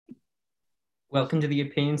Welcome to the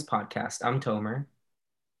Opinions Podcast. I'm Tomer.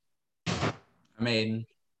 I'm Aiden,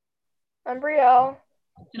 I'm Brielle.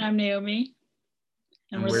 And I'm Naomi.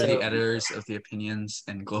 and we're the editors of the opinions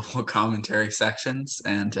and global commentary sections.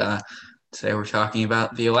 And today we're talking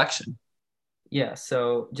about the election. Yeah,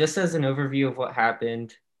 so just as an overview of what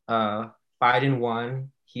happened, Biden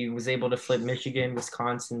won. He was able to flip Michigan,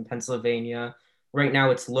 Wisconsin, Pennsylvania. Right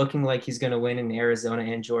now, it's looking like he's going to win in Arizona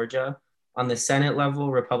and Georgia. On the Senate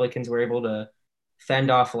level, Republicans were able to fend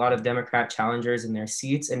off a lot of Democrat challengers in their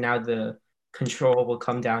seats, and now the control will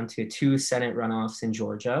come down to two Senate runoffs in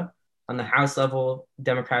Georgia. On the House level,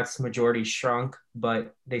 Democrats' majority shrunk,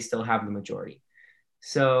 but they still have the majority.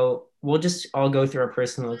 So we'll just all go through our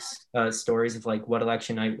personal stories of like what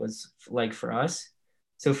election night was like for us.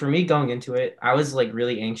 So for me going into it, I was like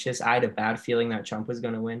really anxious. I had a bad feeling that Trump was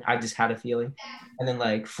going to win. I just had a feeling. And then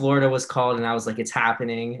like Florida was called and I was like, it's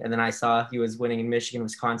happening. And then I saw he was winning in Michigan,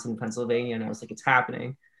 Wisconsin, Pennsylvania. And I was like, it's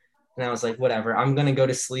happening. And I was like, whatever, I'm going to go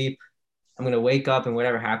to sleep. I'm going to wake up and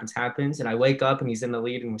whatever happens, happens. And I wake up and he's in the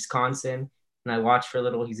lead in Wisconsin. And I watch for a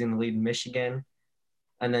little, he's in the lead in Michigan.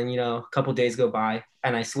 And then, a couple days go by,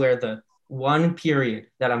 and I swear the one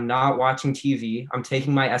period that I'm not watching TV, I'm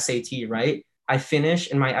taking my SAT, right? I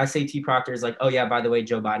finish, and my SAT proctor is like, oh, yeah, by the way,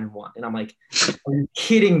 Joe Biden won. And I'm like, are you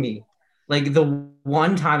kidding me? Like, the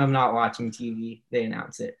one time I'm not watching TV, they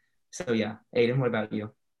announce it. So, yeah. Aiden, what about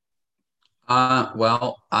you?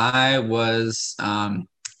 Well, I was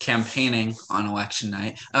campaigning on election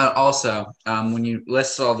night. When you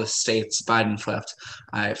list all the states Biden flipped,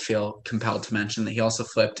 I feel compelled to mention that he also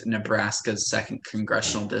flipped Nebraska's second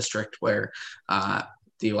congressional district, where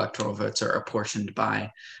the electoral votes are apportioned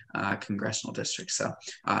by congressional districts. So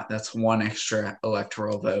that's one extra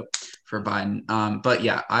electoral vote for Biden. But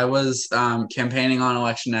yeah, I was campaigning on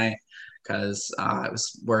election night because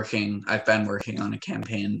I've been working on a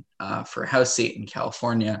campaign for a House seat in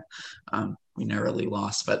California. We narrowly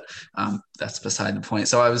lost, but that's beside the point.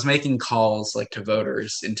 So I was making calls to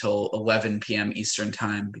voters until 11 p.m. Eastern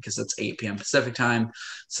time because it's 8 p.m. Pacific time.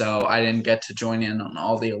 So I didn't get to join in on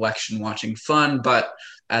all the election watching fun, but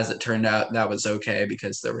as it turned out, that was okay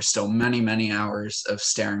because there were still many, many hours of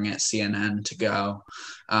staring at CNN to go.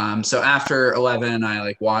 So after 11,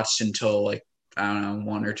 I watched until I don't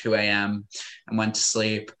know, 1 or 2 a.m. and went to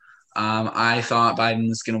sleep. I thought Biden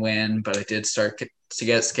was going to win, but I did start to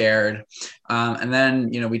get scared. And then,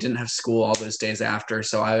 we didn't have school all those days after.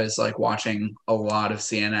 So I was watching a lot of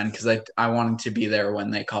CNN because I wanted to be there when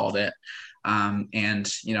they called it. I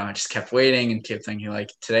just kept waiting and kept thinking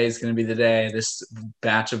today's going to be the day. This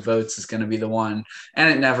batch of votes is going to be the one. And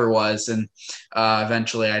it never was. And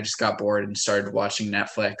eventually I just got bored and started watching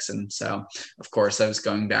Netflix. And so, of course, I was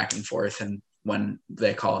going back and forth. And when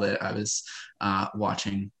they called it, I was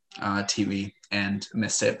watching TV and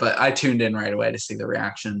missed it. But I tuned in right away to see the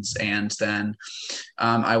reactions. And then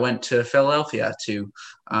I went to Philadelphia to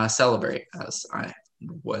celebrate, as I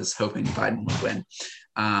was hoping Biden would win.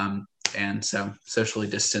 And so socially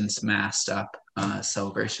distanced, masked up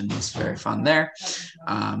celebration was very fun there.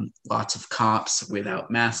 Lots of cops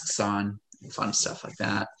without masks on, fun stuff like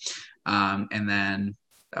that. And then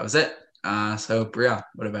that was it. So Bria,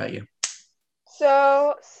 what about you?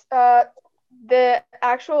 So the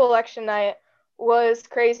actual election night was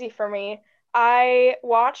crazy for me. I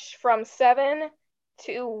watched from 7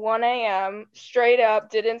 to 1 a.m. straight up,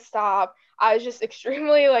 didn't stop. I was just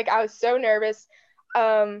extremely, I was so nervous.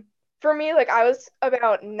 For me, I was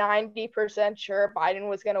about 90% sure Biden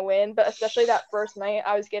was going to win, but especially that first night,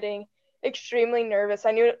 I was getting extremely nervous.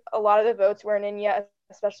 I knew a lot of the votes weren't in yet,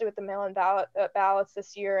 especially with the mail-in ballots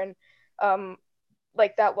this year, and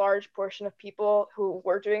that large portion of people who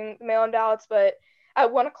were doing mail-in ballots. But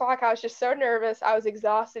at 1 o'clock, I was just so nervous. I was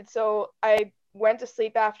exhausted, so I went to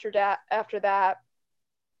sleep after that.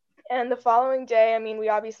 And the following day, we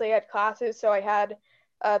obviously had classes, so I had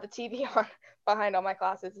the TV on behind all my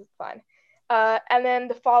classes. It's fine. And then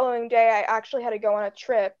the following day, I actually had to go on a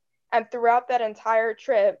trip. And throughout that entire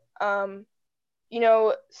trip, slowly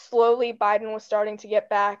Biden was starting to get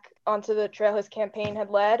back onto the trail his campaign had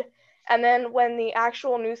led. And then when the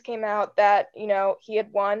actual news came out that, he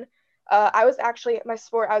had won, I was actually at my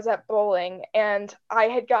sport. I was at bowling, and I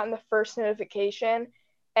had gotten the first notification,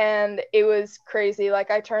 and it was crazy.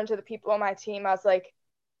 I turned to the people on my team. I was like,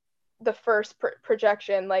 the first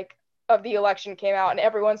projection, of the election came out, and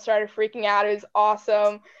everyone started freaking out. It was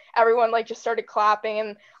awesome. Everyone just started clapping,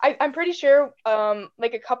 and I'm pretty sure a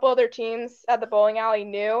couple other teams at the bowling alley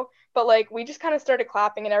knew, but we just kind of started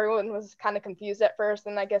clapping, and everyone was kind of confused at first,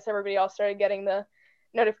 and I guess everybody else started getting the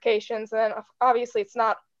notifications. And then obviously it's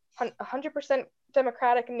not 100%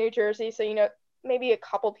 Democratic in New Jersey, so maybe a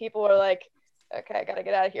couple people are okay, I gotta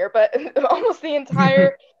get out of here. But almost the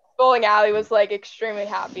entire bowling alley was like extremely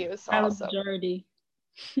happy. It was awesome. Majority.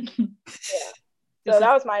 Yeah. So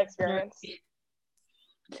that was my experience.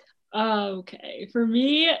 Okay. For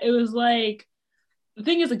me, it was like, the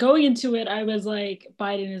thing is, going into it, I was like,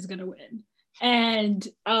 Biden is gonna win. And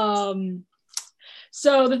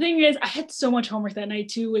so the thing is, I had so much homework that night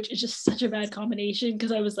too, which is just such a bad combination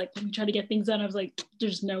because I was like, let me try to get things done. I was like,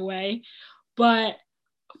 there's no way. But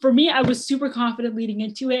for me, I was super confident leading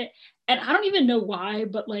into it. And I don't even know why,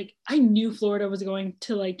 but like I knew Florida was going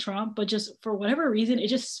to like Trump, but just for whatever reason, it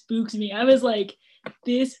just spooked me. I was like,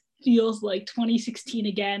 this feels like 2016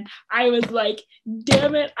 again. I was like,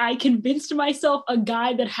 damn it, I convinced myself a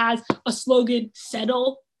guy that has a slogan,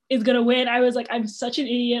 settle, is gonna win. I was like, I'm such an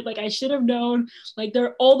idiot. Like I should have known. Like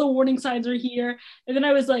all the warning signs are here. And then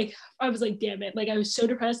I was like, damn it. Like I was so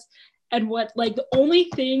depressed. And what like the only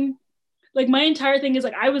thing, like my entire thing is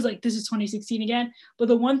like I was like, this is 2016 again. But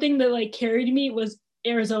the one thing that like carried me was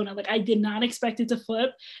Arizona. Like I did not expect it to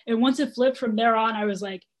flip. And once it flipped from there on, I was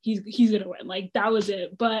like, he's gonna win. Like that was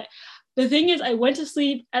it. But the thing is, I went to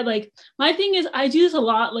sleep at like, my thing is, I do this a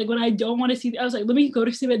lot. Like when I don't want to see, I was like, let me go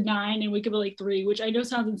to sleep at 9 and wake up at like 3, which I know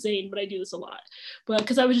sounds insane, but I do this a lot. But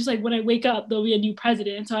because I was just like, when I wake up, there'll be a new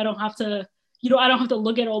president. So I don't have to, I don't have to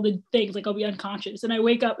look at all the things. Like I'll be unconscious. And I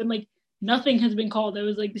wake up and like, nothing has been called. I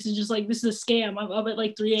was like, this is just like, this is a scam. I'm up at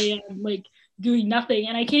like 3 a.m. like doing nothing.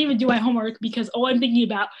 And I can't even do my homework because all I'm thinking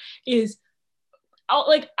about is,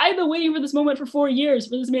 I've been waiting for this moment for 4 years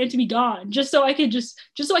for this man to be gone, just so I could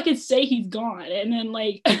say he's gone. And then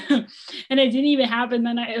like, and it didn't even happen.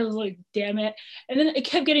 Then I was like, damn it. And then it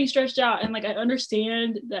kept getting stretched out. And like, I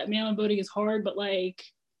understand that mail-in voting is hard, but like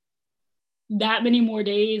that many more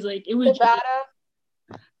days, like it was.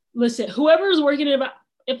 Listen, whoever's working it about,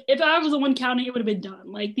 if I was the one counting, it would have been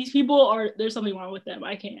done. Like these people there's something wrong with them.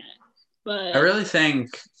 I can't. But I really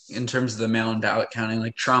think in terms of the mail-in ballot counting,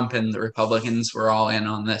 like Trump and the Republicans were all in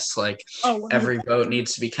on this. Like every vote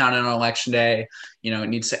needs to be counted on election day. It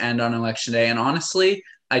needs to end on election day. And honestly,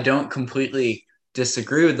 I don't completely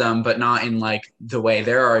disagree with them, but not in like the way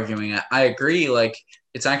they're arguing it. I agree. Like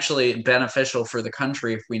it's actually beneficial for the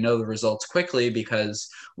country if we know the results quickly because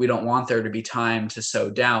we don't want there to be time to sow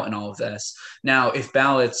doubt in all of this. Now, if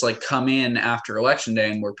ballots like come in after election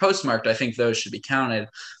day and were postmarked, I think those should be counted.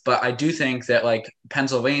 But I do think that like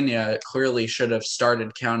Pennsylvania clearly should have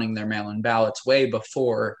started counting their mail-in ballots way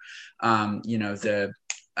before, the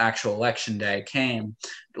actual election day came,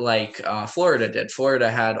 like Florida did.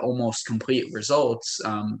 Florida had almost complete results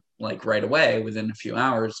like right away within a few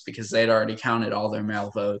hours because they'd already counted all their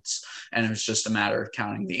mail votes, and it was just a matter of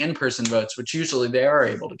counting the in-person votes, which usually they are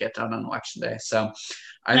able to get done on election day. So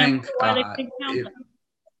I think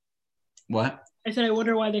what? I said I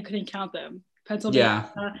wonder why they couldn't count them.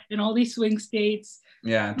 Pennsylvania and all these swing states.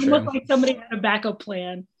 Yeah, it looked like somebody had a backup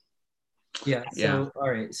plan. All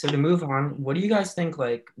right. So to move on, what do you guys think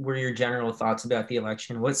like were your general thoughts about the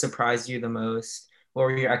election? What surprised you the most? What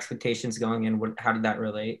were your expectations going in? How did that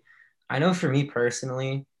relate? I know for me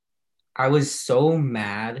personally, I was so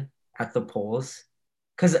mad at the polls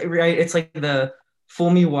because right, it's like the fool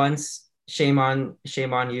me once, shame on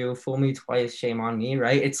you, fool me twice, shame on me,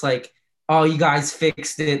 right? It's like, oh, you guys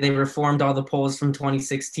fixed it. They reformed all the polls from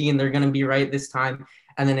 2016. They're gonna be right this time.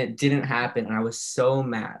 And then it didn't happen. And I was so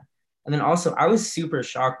mad. And then also I was super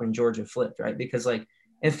shocked when Georgia flipped, right? Because like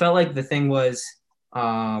it felt like the thing was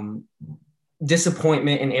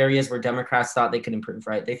disappointment in areas where Democrats thought they could improve,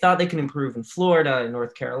 right? They thought they could improve in Florida and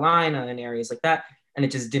North Carolina and areas like that, and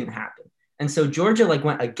it just didn't happen. And so Georgia like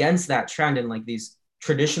went against that trend in like these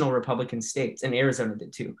traditional Republican states, and Arizona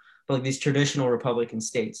did too, but like these traditional Republican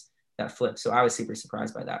states that flipped. So I was super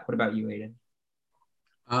surprised by that. What about you, Aiden?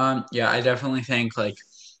 I definitely think like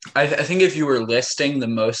I think if you were listing the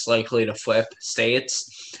most likely to flip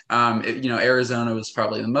states, Arizona was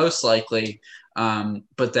probably the most likely,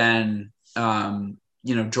 but then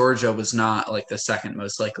Georgia was not like the second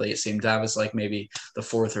most likely. It seemed that was like maybe the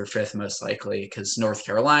fourth or fifth most likely because North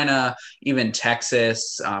Carolina, even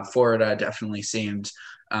Texas, Florida definitely seemed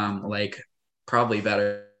like probably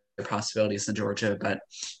better possibilities than Georgia, but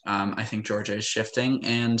I think Georgia is shifting.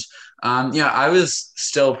 And I was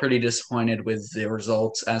still pretty disappointed with the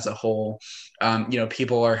results as a whole.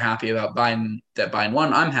 People are happy about that Biden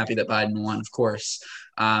won. I'm happy that Biden won, of course.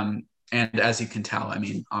 And as you can tell, I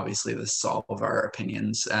mean, obviously this is all of our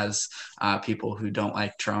opinions as people who don't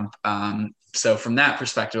like Trump. So from that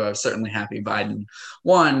perspective, I was certainly happy Biden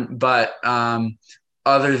won. But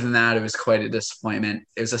other than that, it was quite a disappointment.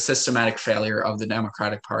 It was a systematic failure of the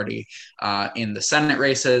Democratic Party in the Senate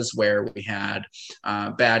races, where we had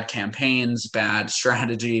bad campaigns, bad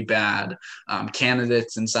strategy, bad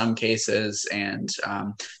candidates in some cases. And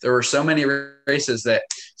there were so many races that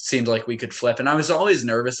seemed like we could flip. And I was always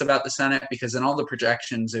nervous about the Senate because in all the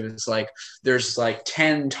projections, it was like there's like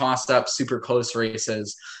 10 tossed up super close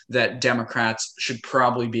races that Democrats should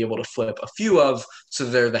probably be able to flip a few of, so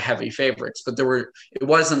they're the heavy favorites. But it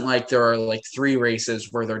wasn't like there are like 3 races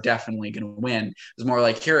where they're definitely going to win. It was more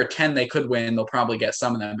like here are 10 they could win, they'll probably get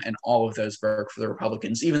some of them, and all of those work for the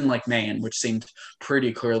Republicans, even like Maine, which seemed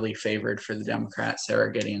pretty clearly favored for the Democrat,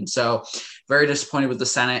 Sarah Gideon. So very disappointed with the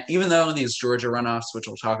Senate, even though these Georgia runoffs, which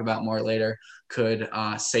we'll talk about more later, could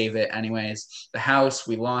save it anyways. The House,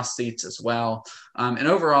 we lost seats as well. And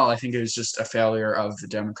overall, I think it was just a failure of the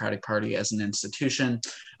Democratic Party as an institution.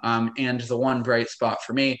 And the one bright spot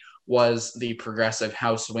for me was the progressive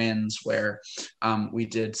House wins, where we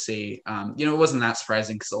did see, it wasn't that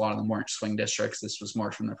surprising because a lot of them weren't swing districts. This was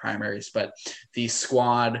more from the primaries, but the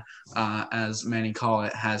squad, as many call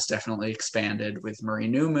it, has definitely expanded with Marie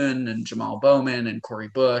Newman and Jamal Bowman and Cori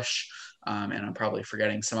Bush. And I'm probably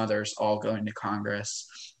forgetting some others all going to Congress.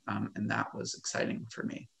 And that was exciting for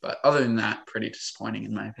me. But other than that, pretty disappointing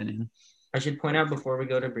in my opinion. I should point out before we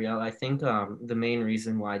go to Brielle, I think the main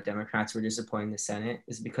reason why Democrats were disappointing the Senate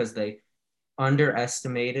is because they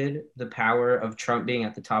underestimated the power of Trump being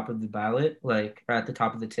at the top of the ballot, or at the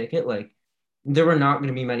top of the ticket. There were not going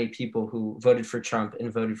to be many people who voted for Trump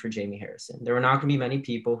and voted for Jamie Harrison. There were not going to be many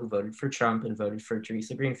people who voted for Trump and voted for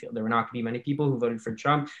Teresa Greenfield. There were not going to be many people who voted for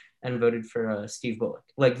Trump and voted for Steve Bullock.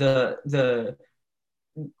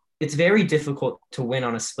 It's very difficult to win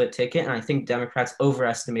on a split ticket, and I think Democrats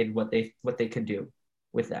overestimated what they could do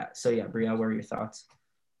with that. So yeah, Brielle, what are your thoughts?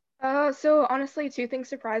 So honestly, 2 things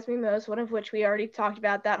surprised me most, one of which we already talked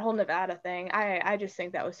about, that whole Nevada thing. I just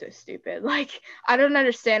think that was so stupid. I don't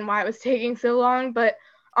understand why it was taking so long, but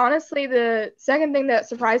honestly, the second thing that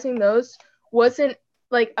surprised me most wasn't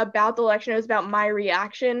about the election, it was about my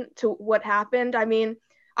reaction to what happened. I mean,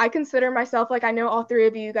 I consider myself, I know all 3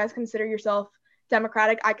 of you guys consider yourself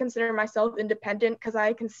Democratic. I consider myself independent because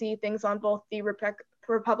I can see things on both the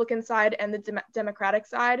Republican side and the Democratic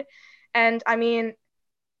side. And I mean,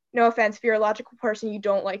 no offense, if you're a logical person, you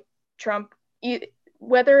don't like Trump,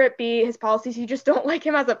 whether it be his policies, you just don't like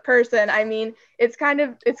him as a person. I mean, it's kind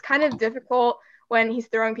of difficult when he's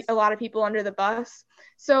throwing a lot of people under the bus.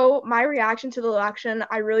 So my reaction to the election,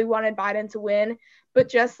 I really wanted Biden to win, but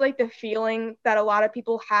just the feeling that a lot of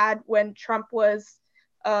people had when Trump was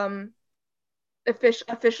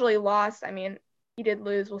officially lost. I mean, he did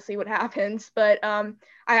lose. We'll see what happens. But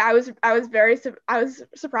I was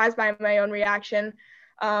surprised by my own reaction.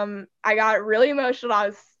 I got really emotional.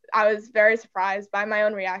 I was very surprised by my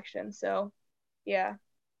own reaction. So, yeah.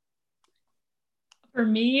 For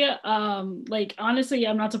me, honestly,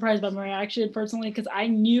 I'm not surprised by my reaction personally because I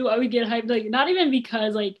knew I would get hyped. Not even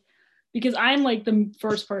because I'm the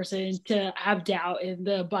first person to have doubt in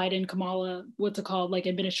the Biden Kamala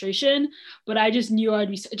administration, but I just knew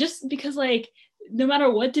I'd be, just because no matter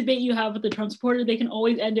what debate you have with the Trump supporter, they can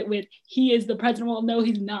always end it with he is the president. Well, no,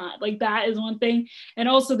 he's not. That is one thing. And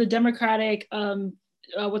also the Democratic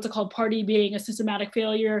party being a systematic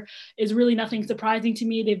failure is really nothing surprising to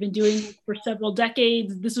me. They've been doing it for several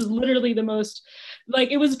decades. This was literally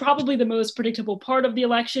it was probably the most predictable part of the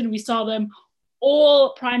election. We saw them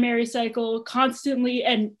all primary cycle constantly,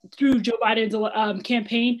 and through Joe Biden's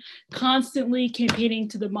campaign, constantly campaigning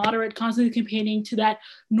to the moderate, constantly campaigning to that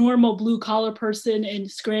normal blue collar person in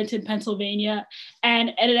Scranton, Pennsylvania. And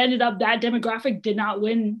it ended up that demographic did not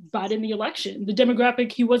win Biden the election. The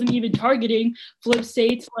demographic he wasn't even targeting flipped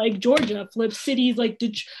states like Georgia, flipped cities like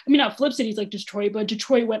not flip cities like Detroit, but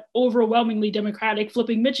Detroit went overwhelmingly Democratic,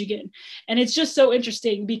 flipping Michigan. And it's just so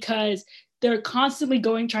interesting because they're constantly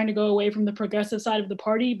trying to go away from the progressive side of the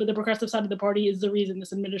party, but the progressive side of the party is the reason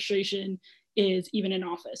this administration is even in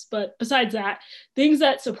office. But besides that, things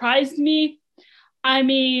that surprised me, I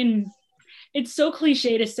mean, it's so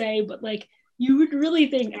cliche to say, but you would really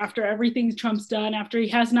think after everything Trump's done, after he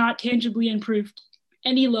has not tangibly improved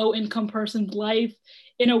any low-income person's life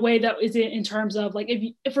in a way that isn't in terms of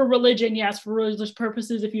if for religion, yes, for religious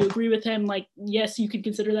purposes, if you agree with him, yes, you could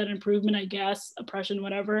consider that improvement, I guess, oppression,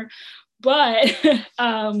 whatever. But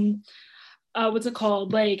what's it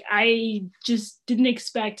called? I just didn't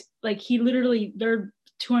expect, he literally, there are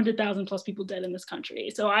 200,000 plus people dead in this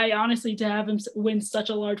country. So I honestly, to have him win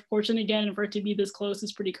such a large portion again and for it to be this close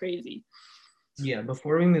is pretty crazy. Yeah,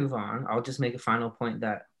 before we move on, I'll just make a final point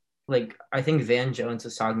that I think Van Jones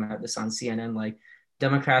was talking about this on CNN,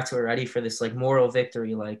 Democrats were ready for this like moral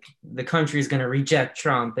victory, like the country's gonna reject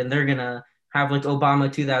Trump and they're gonna have like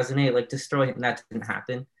Obama 2008, like destroy him. That didn't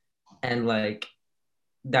happen, and like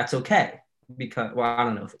that's okay because well, I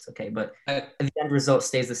don't know if it's okay, but the end result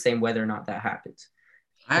stays the same whether or not that happens.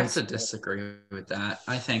 I have to disagree with that.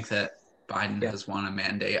 I think that Biden has won a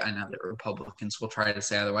mandate. I know that Republicans will try to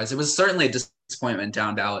say otherwise. It was certainly a disappointment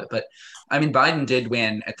down ballot, but I mean, Biden did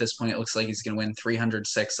win. At this point, it looks like he's going to win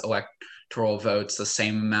 306 electoral votes, the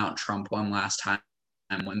same amount Trump won last time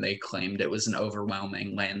when they claimed it was an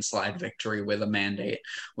overwhelming landslide victory with a mandate,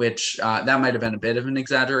 which that might have been a bit of an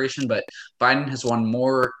exaggeration, but Biden has won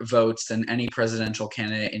more votes than any presidential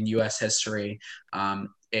candidate in U.S. history.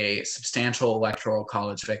 A substantial electoral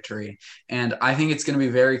college victory. And I think it's going to be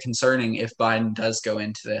very concerning if Biden does go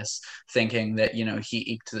into this thinking that, you know,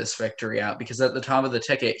 he eked this victory out, because at the top of the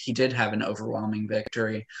ticket, he did have an overwhelming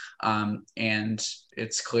victory. And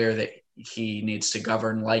it's clear that he needs to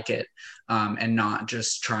govern like it and not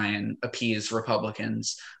just try and appease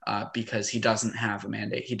Republicans because he doesn't have a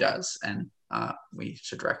mandate. He does. And we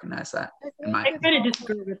should recognize that. I kind of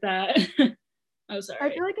disagree with that. Oh, sorry.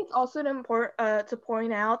 I feel like it's also important to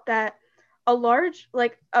point out that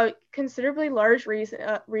a considerably large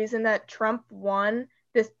reason that Trump won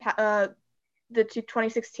the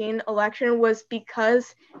 2016 election was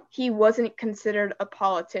because he wasn't considered a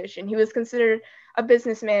politician. He was considered a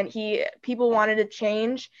businessman. People wanted to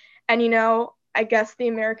change, and I guess the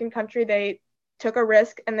American country, they took a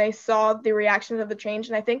risk and they saw the reactions of the change.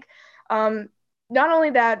 And I think not only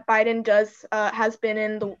that Biden has been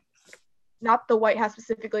in not the White House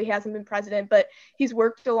specifically, he hasn't been president, but he's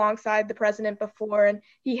worked alongside the president before, and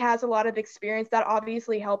he has a lot of experience that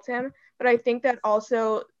obviously helped him. But I think that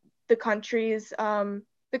also the country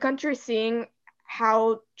seeing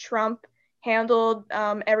how Trump handled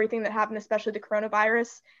everything that happened, especially the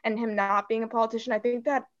coronavirus, and him not being a politician, I think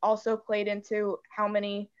that also played into how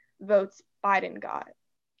many votes Biden got.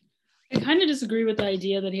 I kind of disagree with the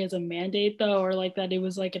idea that he has a mandate, though, or like that it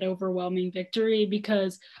was like an overwhelming victory,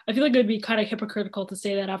 because I feel like it would be kind of hypocritical to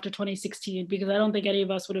say that after 2016, because I don't think any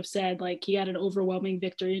of us would have said like he had an overwhelming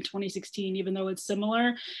victory in 2016, even though it's similar.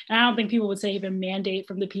 And I don't think people would say he had a mandate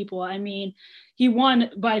from the people. I mean, he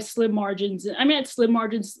won by slim margins. I mean, it's slim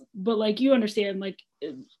margins, but like you understand, like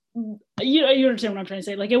you understand what I'm trying to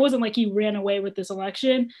say. Like it wasn't like he ran away with this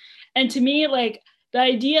election. And to me, like, the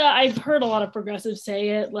idea, I've heard a lot of progressives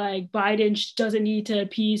say it, like Biden doesn't need to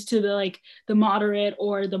appease to the moderate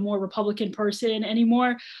or the more Republican person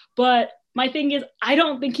anymore. But my thing is, I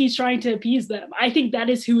don't think he's trying to appease them. I think that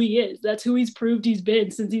is who he is. That's who he's proved he's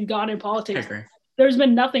been since he's gone in politics. There's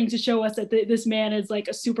been nothing to show us that this man is like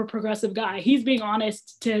a super progressive guy. He's being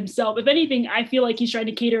honest to himself. If anything, I feel like he's trying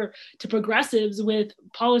to cater to progressives with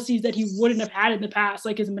policies that he wouldn't have had in the past,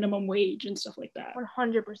 like his minimum wage and stuff like that.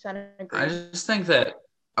 100% agree. I just think that,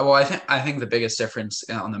 well, I think the biggest difference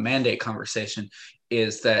on the mandate conversation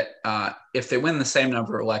is that if they win the same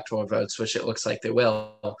number of electoral votes, which it looks like they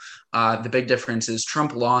will, the big difference is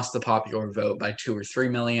Trump lost the popular vote by 2 or 3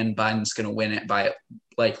 million. Biden's going to win it by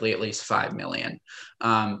likely at least 5 million.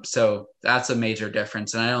 So that's a major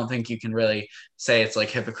difference. And I don't think you can really say it's like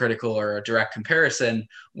hypocritical or a direct comparison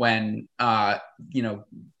when,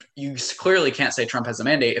 you clearly can't say Trump has a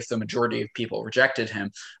mandate if the majority of people rejected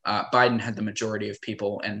him. Biden had the majority of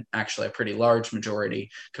people, and actually a pretty large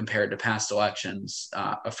majority compared to past elections,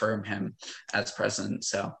 affirm him as president.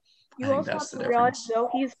 So I think that's the difference. Realize, though,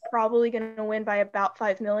 he's probably going to win by about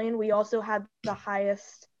 5 million. We also had the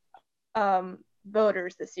highest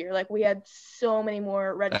voters this year. Like we had so many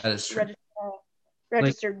more registered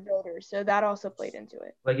voters, so that also played into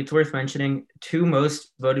it. Like it's worth mentioning, 2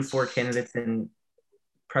 most voted for candidates in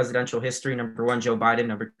presidential history: number 1, Joe Biden;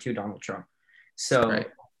 number 2, Donald Trump. So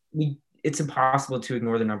it's impossible to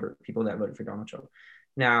ignore the number of people that voted for Donald Trump.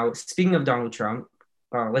 Now, speaking of Donald Trump,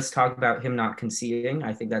 let's talk about him not conceding.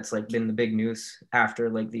 I think that's like been the big news after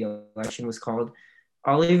like the election was called.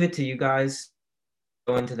 I'll leave it to you guys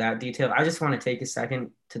to go into that detail. I just want to take a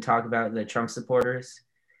second to talk about the Trump supporters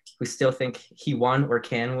who still think he won or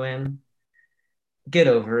can win. Get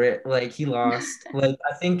over it. Like he lost. Like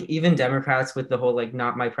I think even Democrats with the whole like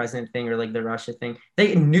not my president thing or like the Russia thing,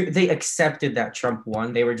 they accepted that Trump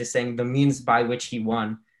won. They were just saying the means by which he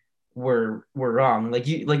won were wrong. Like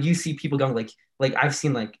you see people going like I've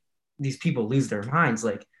seen like these people lose their minds.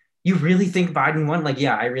 Like, you really think Biden won? Like,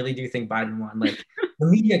 yeah, I really do think Biden won. Like the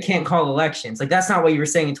media can't call elections. Like that's not what you were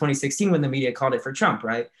saying in 2016 when the media called it for Trump,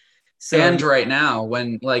 right? So, and right now,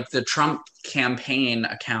 when like the Trump campaign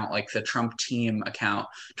account, like the Trump team account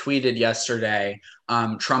tweeted yesterday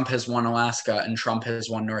Trump has won Alaska and Trump has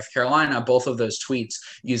won North Carolina, both of those tweets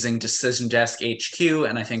using Decision Desk HQ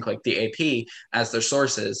and I think like the AP as their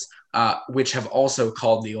sources, which have also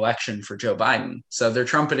called the election for Joe Biden. So they're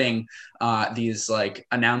trumpeting these like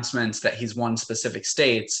announcements that he's won specific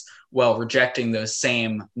states while rejecting those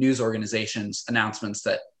same news organizations' announcements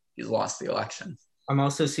that he's lost the election. I'm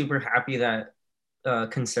also super happy that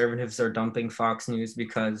conservatives are dumping Fox News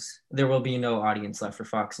because there will be no audience left for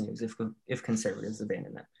Fox News if conservatives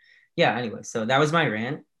abandon them. Yeah, anyway, so that was my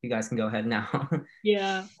rant. You guys can go ahead now.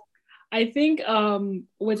 Yeah. I think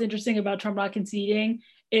what's interesting about Trump not conceding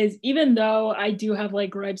is even though I do have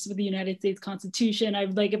like gripes with the United States Constitution,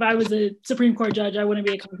 I've like if I was a Supreme Court judge, I wouldn't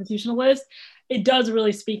be a constitutionalist. It does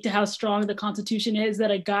really speak to how strong the Constitution is that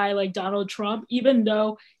a guy like Donald Trump, even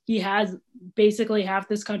though he has basically half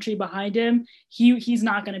this country behind him, he's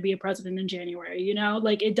not going to be a president in January. You know,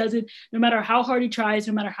 like it doesn't. No matter how hard he tries,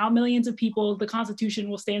 no matter how millions of people, the Constitution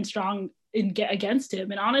will stand strong and get against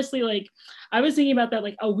him. And honestly, like I was thinking about that,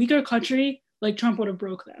 like a weaker country like Trump would have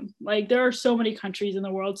broke them. Like there are so many countries in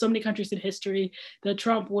the world, so many countries in history that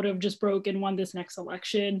Trump would have just broke and won this next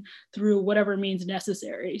election through whatever means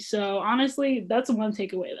necessary. So honestly, that's one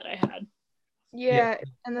takeaway that I had. Yeah,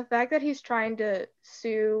 and the fact that he's trying to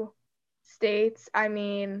sue states, I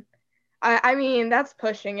mean that's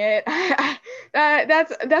pushing it.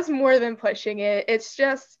 That's more than pushing it. It's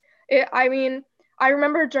just I mean, I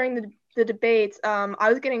remember during the debates, I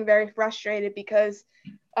was getting very frustrated because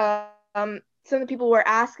some of the people were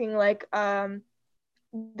asking like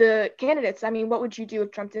the candidates, I mean, what would you do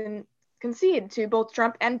if Trump didn't concede to both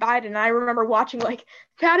Trump and Biden? And I remember watching like,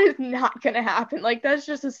 that is not going to happen. Like, that's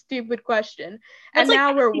just a stupid question. That's and like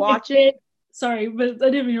now we're watching. Sorry, but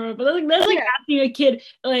I didn't mean to interrupt. But that's like asking a kid,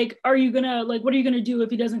 like, are you gonna like, what are you gonna do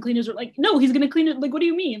if he doesn't clean his room? Like, no, he's gonna clean it. Like, what do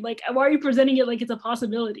you mean? Like, why are you presenting it like it's a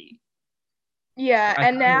possibility? Yeah,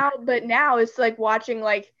 and now it's like watching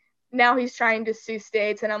like now he's trying to sue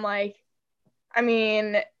states, and I'm like, I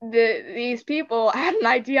mean, these people had an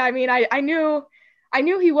idea. I mean, I knew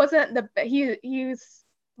he wasn't he's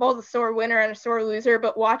both a sore winner and a sore loser,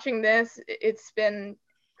 but watching this, it's been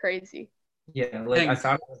crazy. Yeah, like I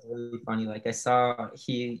thought it was really funny. Like I saw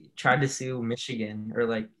he tried to sue Michigan, or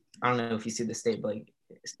like I don't know if he sued the state, but like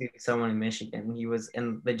sued someone in Michigan. He was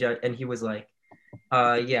and the judge and he was like,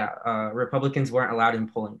 Republicans weren't allowed in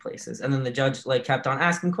polling places. And then the judge like kept on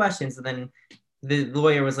asking questions, and then the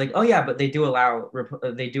lawyer was like, oh yeah, but they do allow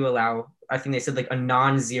I think they said like a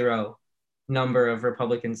non-zero number of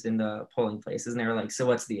Republicans in the polling places, and they were like, so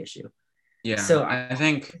what's the issue? Yeah, so I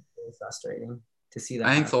think it's really frustrating to see that.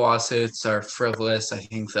 I think the lawsuits are frivolous. I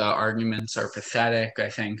think the arguments are pathetic. I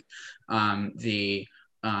think the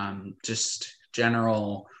just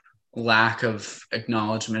general lack of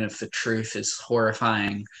acknowledgement of the truth is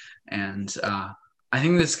horrifying. And I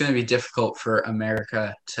think it's going to be difficult for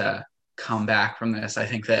America to come back from this. I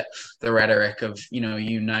think that the rhetoric of,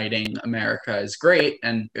 uniting America is great.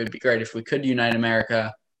 And it would be great if we could unite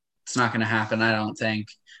America. It's not going to happen, I don't think.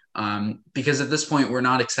 Because at this point, we're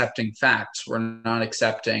not accepting facts. We're not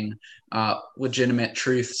accepting legitimate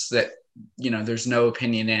truths that, there's no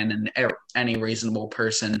opinion in, and any reasonable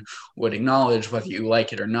person would acknowledge whether you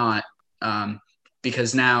like it or not.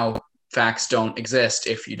 Because now facts don't exist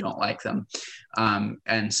if you don't like them.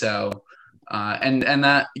 And so, and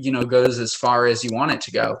that, goes as far as you want it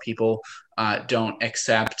to go. People don't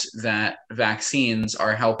accept that vaccines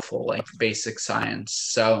are helpful, like basic science.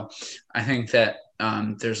 So I think that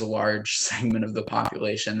there's a large segment of the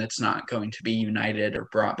population that's not going to be united or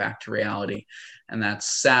brought back to reality. And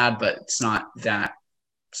that's sad, but it's not that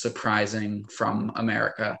surprising from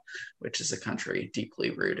America, which is a country deeply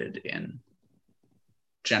rooted in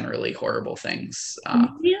generally horrible things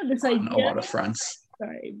on a lot of fronts.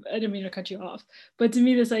 Sorry, I didn't mean to cut you off. But to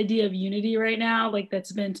me, this idea of unity right now, like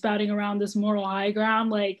that's been spouting around this moral high ground,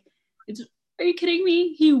 like, are you kidding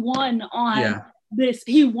me? He won on this.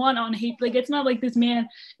 He won on hate. Like, it's not like this man,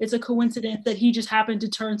 it's a coincidence that he just happened to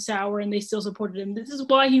turn sour and they still supported him. This is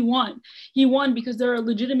why he won. He won because there are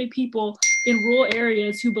legitimate people in rural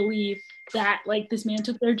areas who believe that like this man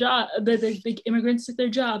took their job, that the immigrants took their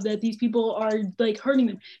job, that these people are like hurting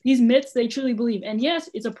them. These myths they truly believe. And yes,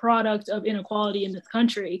 it's a product of inequality in this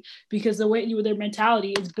country because the way their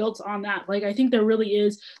mentality is built on that. Like, I think there really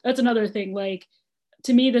is, that's another thing. Like,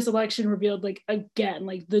 to me, this election revealed, like, again,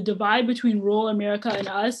 like the divide between rural America and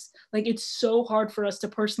us, like it's so hard for us to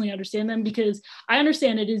personally understand them, because I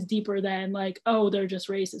understand it is deeper than like, oh, they're just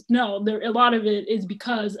racist. No, a lot of it is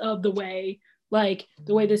because of the way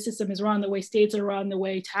the system is run, the way states are run, the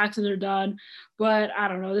way taxes are done. But I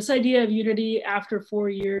don't know, this idea of unity after 4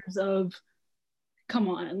 years of come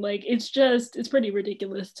on, like it's pretty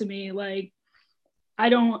ridiculous to me. Like I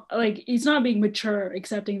don't like it's not being mature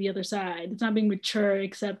accepting the other side. It's not being mature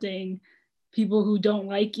accepting people who don't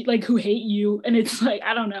like you, like who hate you. And it's like,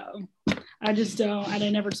 I don't know. I just don't, and I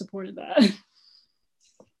never supported that.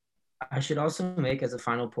 I should also make as a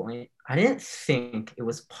final point, I didn't think it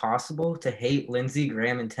was possible to hate Lindsey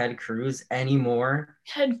Graham and Ted Cruz anymore.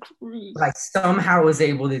 Ted Cruz. But I somehow was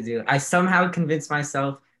able to do it. I somehow convinced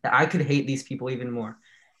myself that I could hate these people even more.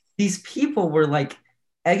 These people were like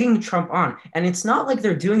egging Trump on. And it's not like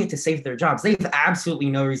they're doing it to save their jobs. They have absolutely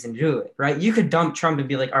no reason to do it, right? You could dump Trump and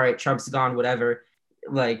be like, all right, Trump's gone, whatever.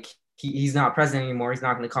 Like, he's not president anymore. He's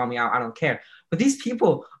not going to call me out. I don't care. But these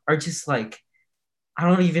people are just like, I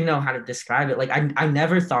don't even know how to describe it. Like, I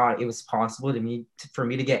never thought it was possible for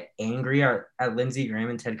me to get angry at Lindsey Graham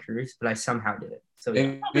and Ted Cruz, but I somehow did it. So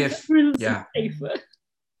yeah.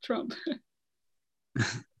 Trump.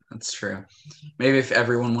 That's true. Maybe if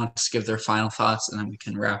everyone wants to give their final thoughts, and then we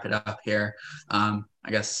can wrap it up here. I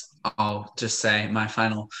guess I'll just say my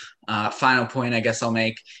final point I guess I'll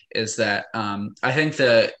make is that I think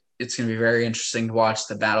that it's going to be very interesting to watch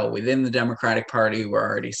the battle within the Democratic Party. We're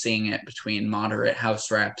already seeing it between moderate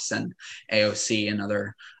House reps and AOC and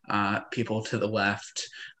other people to the left.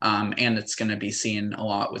 And it's going to be seen a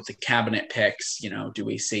lot with the cabinet picks. You know, do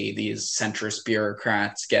we see these centrist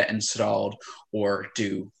bureaucrats get installed, or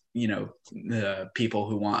do the people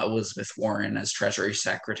who want Elizabeth Warren as Treasury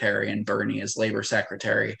Secretary and Bernie as Labor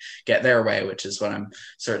Secretary get their way, which is what I'm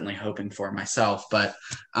certainly hoping for myself. But,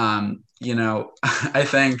 I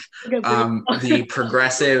think the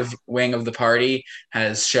progressive wing of the party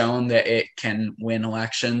has shown that it can win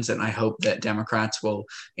elections, and I hope that Democrats will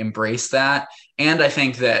embrace that. And I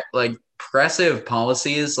think that, like, progressive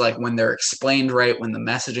policies, like when they're explained right, when the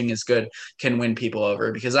messaging is good, can win people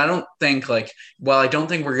over. Because I don't think I don't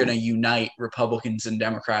think we're going to unite Republicans and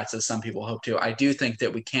Democrats as some people hope to. I do think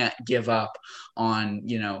that we can't give up on,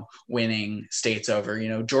 winning states over.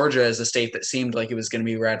 Georgia is a state that seemed like it was going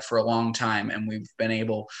to be red for a long time, and we've been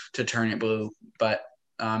able to turn it blue. But,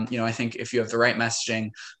 I think if you have the right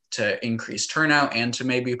messaging to increase turnout and to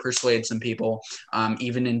maybe persuade some people,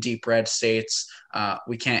 even in deep red states,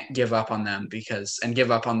 we can't give up on them and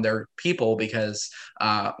give up on their people, because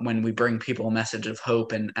when we bring people a message of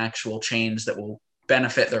hope and actual change that will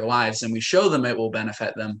benefit their lives, and we show them it will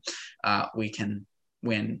benefit them, we can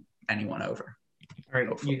win anyone over. All right,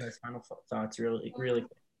 hopefully. You guys' final thoughts, really, really.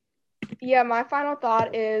 Yeah, my final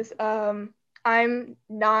thought is I'm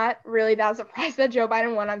not really that surprised that Joe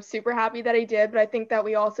Biden won. I'm super happy that he did, but I think that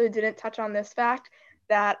we also didn't touch on this fact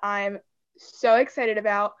that I'm so excited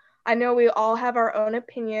about. I know we all have our own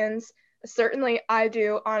opinions. Certainly I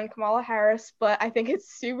do on Kamala Harris, but I think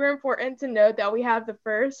it's super important to note that we have the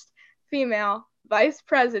first female vice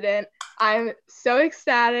president. I'm so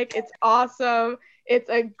ecstatic. It's awesome.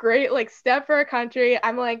 It's a great step for our country.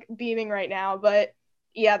 I'm beaming right now, but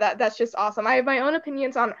yeah, that's just awesome. I have my own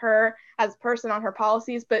opinions on her as a person, on her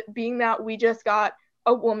policies, but being that we just got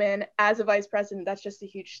a woman as a vice president, that's just a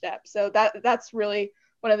huge step. So that's really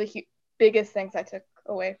one of the biggest things I took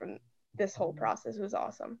away from this whole process. It was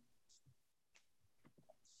awesome.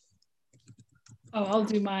 Oh, I'll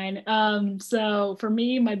do mine. So for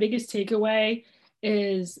me, my biggest takeaway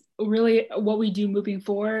is really what we do moving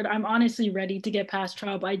forward. I'm honestly ready to get past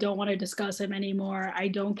Trump. I don't want to discuss him anymore. I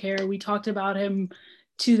don't care. We talked about him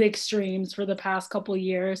to the extremes for the past couple of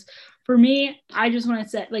years. For me, I just want to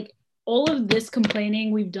say, all of this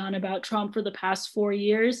complaining we've done about Trump for the past 4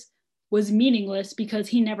 years was meaningless because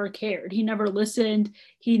he never cared. He never listened.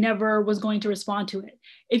 He never was going to respond to it.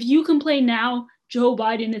 If you complain now, Joe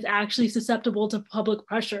Biden is actually susceptible to public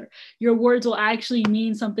pressure. Your words will actually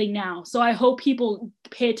mean something now. So I hope people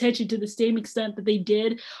pay attention to the same extent that they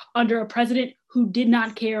did under a president who did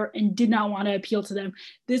not care and did not want to appeal to them.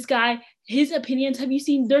 This guy, his opinions, have you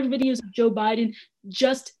seen, there's videos of Joe Biden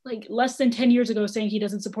just less than 10 years ago saying he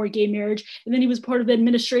doesn't support gay marriage. And then he was part of the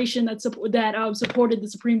administration that supported the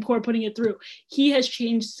Supreme Court putting it through. He has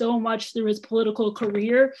changed so much through his political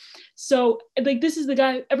career. So this is the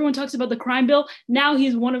guy, everyone talks about the crime bill. Now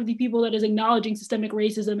he's one of the people that is acknowledging systemic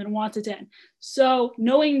racism and wants it to end. So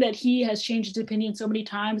knowing that he has changed his opinion so many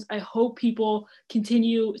times, I hope people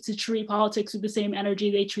continue to treat politics with the same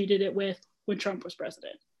energy they treated it with when Trump was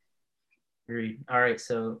president. Agreed. All right,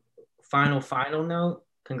 so final note,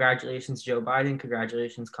 congratulations Joe Biden,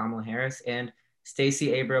 congratulations Kamala Harris, and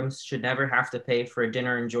Stacey Abrams should never have to pay for a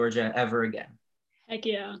dinner in Georgia ever again. Heck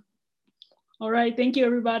yeah. All right, thank you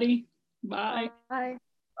everybody. Bye. Bye.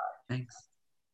 Thanks.